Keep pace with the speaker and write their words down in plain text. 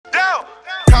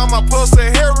my pulse say,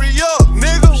 hurry up,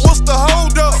 nigga, what's the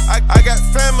hold up? I got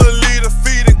family to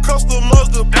feed and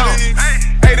customers to please.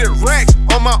 80 racks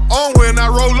on my own when I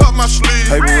roll up my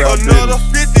sleeve. Another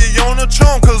 50 on the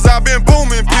chunk, cause I been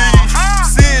booming peas.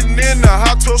 Sitting in the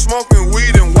hot tub smoking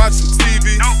weed and watching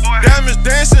TV. Diamonds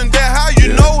dancing, that how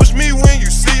you know it's me when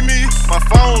you see me. My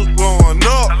phone's blowing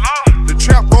up, the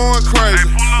trap going crazy.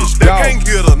 They can't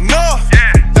get enough.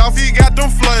 Dolph, he got them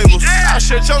flavors. I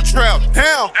shut your trap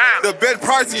down. The best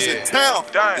prices in town.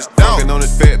 It's down. On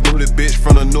this fat booty bitch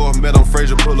from the north, met on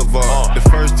Fraser Boulevard. The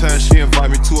first time she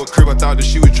invited me to a crib, I thought that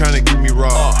she was trying to get me raw.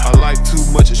 I like too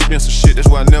much expensive shit, that's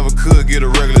why I never could get a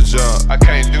regular job. I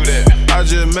can't do that. I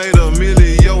just made $1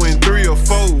 million in 3 or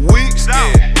 4 weeks.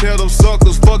 Tell them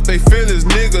suckers fuck they feelings,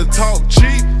 nigga talk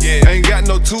cheap. Ain't got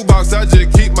no toolbox, I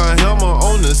just keep my hammer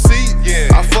on the seat.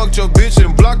 I fucked your bitch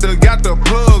and blocked her, got the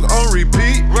plug on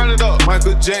repeat. Run it up.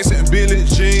 Michael Jackson, Billie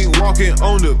Jean, walking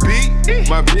on the beat.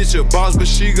 My bitch a boss, but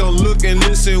she gon' look and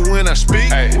listen when I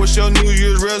speak. What's your New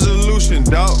Year's resolution,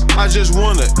 dawg? I just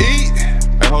wanna eat.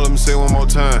 Hey, hold on, let me say it one more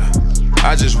time.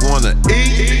 I just wanna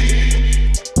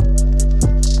eat.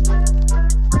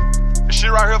 This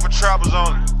shit right here for trappers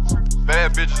only.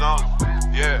 Bad bitches only.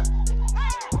 Yeah.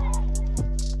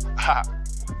 Ha.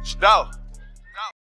 Dolph.